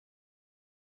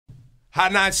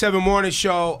Hot 97 Morning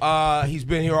Show. He's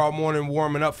been here all morning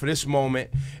warming up for this moment.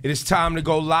 It is time to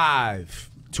go live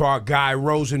to our guy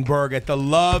Rosenberg at the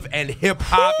Love and Hip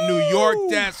Hop New York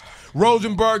desk.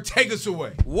 Rosenberg, take us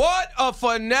away. What a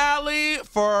finale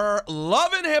for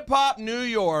Love and Hip Hop New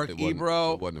York,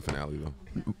 Ebro. It wasn't a finale, though.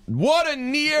 What a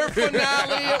near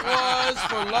finale it was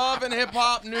for Love and Hip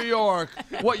Hop New York.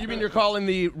 What, you mean you're calling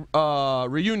the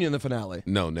reunion the finale?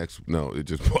 No, it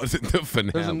just wasn't the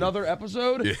finale. There's another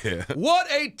episode? Yeah. What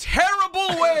a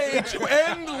terrible way to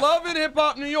end Love and Hip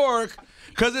Hop New York,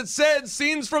 because it said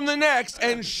scenes from the next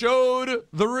and showed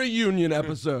the reunion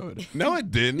episode. No, it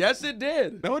didn't. Yes, it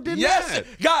did. No, it did yes. not.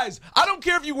 Guys, I don't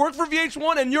care if you work for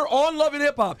VH1 and you're on Love and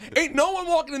Hip Hop. Ain't no one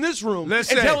walking in this room and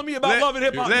telling me about Love and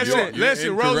Hip Hop New York.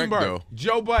 Listen, Rosenberg, though.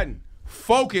 Joe Budden,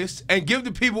 focus and give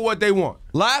the people what they want.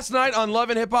 Last night on Love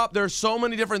and Hip Hop, there's so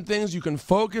many different things you can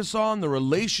focus on. The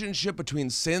relationship between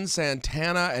Sin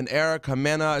Santana and Erica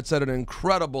Mena, it's at an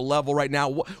incredible level right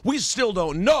now. We still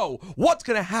don't know what's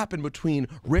going to happen between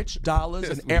Rich Dollars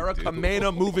and Erica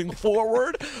Mena moving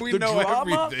forward. We know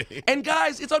everything. And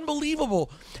guys, it's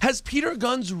unbelievable. Has Peter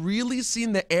Gunz really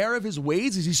seen the error of his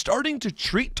ways? Is he starting to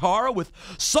treat Tara with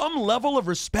some level of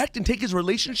respect and take his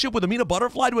relationship with Amina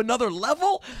Butterfly to another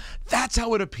level? That's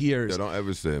how it appears. Yeah, don't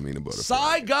ever say Amina Butterfly.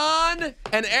 Saigon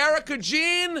and Erica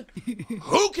Jean,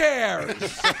 who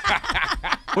cares?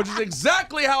 Which is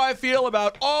exactly how I feel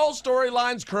about all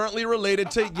storylines currently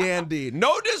related to Yandy.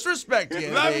 No disrespect,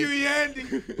 Yandy. Love you,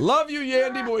 Yandy. Love you,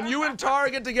 Yandy, but when you and Tara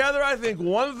get together, I think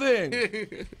one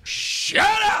thing.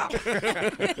 Shut up!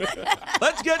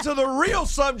 Let's get to the real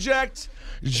subject.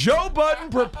 Joe Budden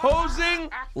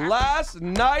proposing last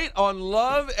night on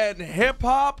Love and Hip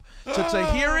Hop to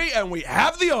Tahiry, and we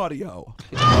have the audio.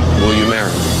 Will you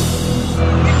marry me?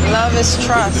 Love is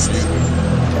trust.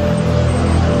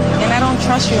 And I don't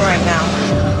trust you right now.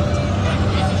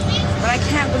 But I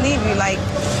can't believe you. Like,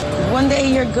 one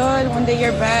day you're good, one day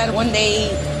you're bad, one day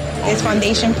there's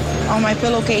foundation on my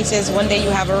pillowcases, one day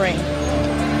you have a ring.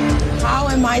 How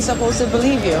am I supposed to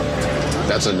believe you?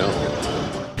 That's a no.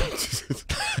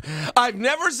 I've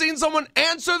never seen someone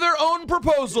answer their own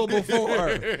proposal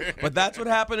before. But that's what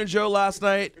happened to Joe last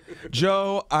night.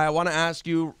 Joe, I want to ask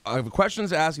you, I have questions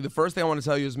to ask you. The first thing I want to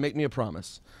tell you is make me a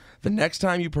promise. The next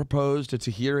time you propose to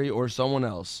Tahiry or someone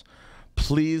else,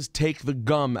 please take the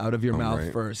gum out of your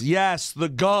mouth first. Yes, the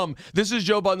gum. This is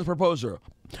Joe Budden's proposer.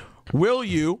 Will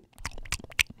you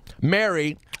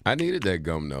marry I needed that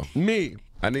gum, though. me?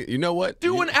 You know what?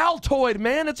 Do an Altoid,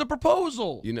 man. It's a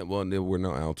proposal. You know, well, there were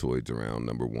no Altoids around,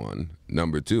 number one.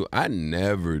 Number two, I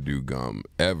never do gum,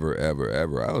 ever, ever,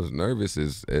 ever. I was nervous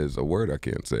as a word I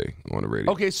can't say on the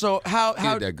radio. Okay, so how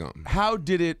that gum. How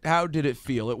did it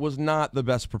feel? It was not the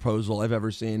best proposal I've ever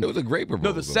seen. It was a great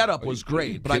proposal. No, the setup was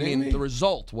great, but I mean me? the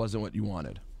result wasn't what you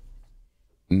wanted.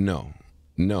 No,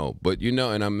 but you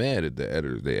know, and I'm mad at the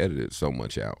editors. They edited so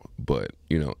much out. But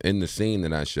you know, in the scene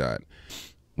that I shot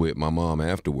with my mom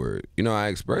afterward, you know, I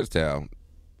expressed how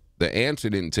the answer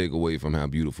didn't take away from how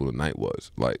beautiful the night was,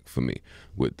 like for me,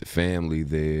 with the family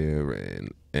there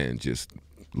and just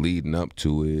leading up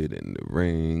to it and the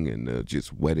ring and the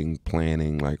just wedding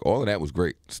planning, like all of that was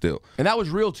great still. And that was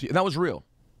real to you. That was real.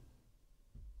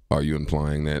 Are you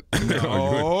implying that?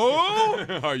 No.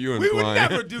 Are you implying? We would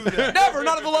never do that. Never,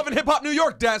 not at the Love and Hip Hop New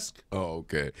York desk. Oh,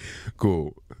 okay.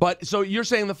 Cool. But so you're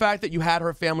saying the fact that you had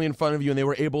her family in front of you and they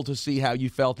were able to see how you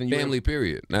felt and you Family,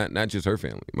 period. Not just her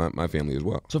family. My family as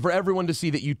well. So for everyone to see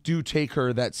that you do take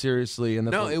her that seriously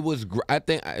and No, it was. I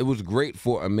think it was great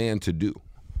for a man to do.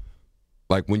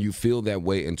 Like when you feel that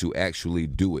way and to actually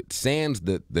do it. Sans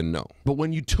the no. But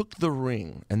when you took the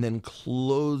ring and then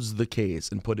closed the case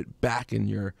and put it back in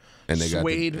your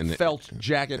suede felt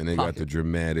jacket and they pocket. got the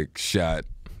dramatic shot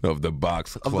of the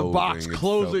box closing. Of the box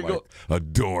closing. It felt like a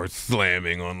door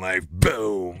slamming on life.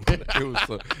 Boom. It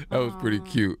was that was pretty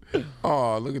cute.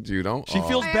 Oh, look at you. Don't. She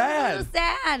feels bad. I was so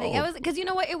sad. It was because you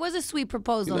know what? It was a sweet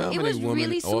proposal. You know how it many was women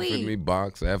really offered sweet. me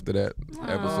box after that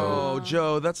episode? Oh,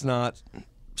 Joe, that's not.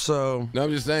 So No,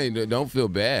 I'm just saying, don't feel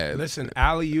bad. Listen,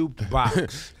 alley-oop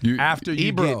box. After you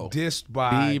Ebro. get dissed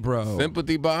by Ebro.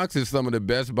 Sympathy box is some of the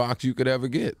best box you could ever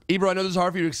get. Ebro, I know this is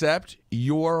hard for you to accept.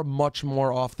 You're much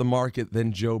more off the market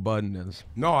than Joe Budden is.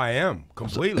 No, I am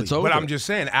completely. It's over. But I'm just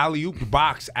saying, alley-oop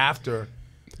box after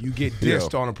you get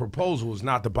dissed on a proposal is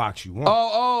not the box you want.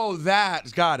 Oh,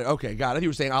 that. Got it. Okay, got it. You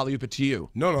were saying alley-oop it to you.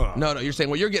 No. No, you're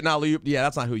saying, well, you're getting alley-oop. Yeah,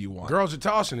 that's not who you want. Girls are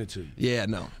tossing it to you. Yeah,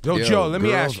 no. Yo, Joe, let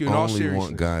me ask you in all only seriousness.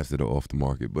 want guys that are off the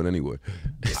market. But anyway.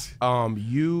 Are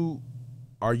you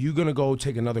going to go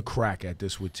take another crack at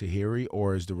this with Tahiry,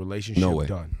 or is the relationship No way.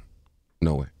 done?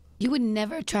 No way. You would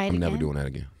never try it I'm again? never doing that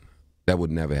again. That would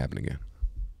never happen again.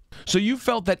 So you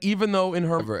felt that even though in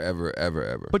her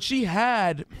Ever. but she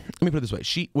had, let me put it this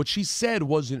way, what she said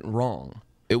wasn't wrong.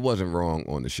 It wasn't wrong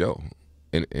on the show.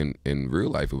 In real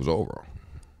life, it was all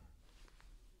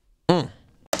wrong.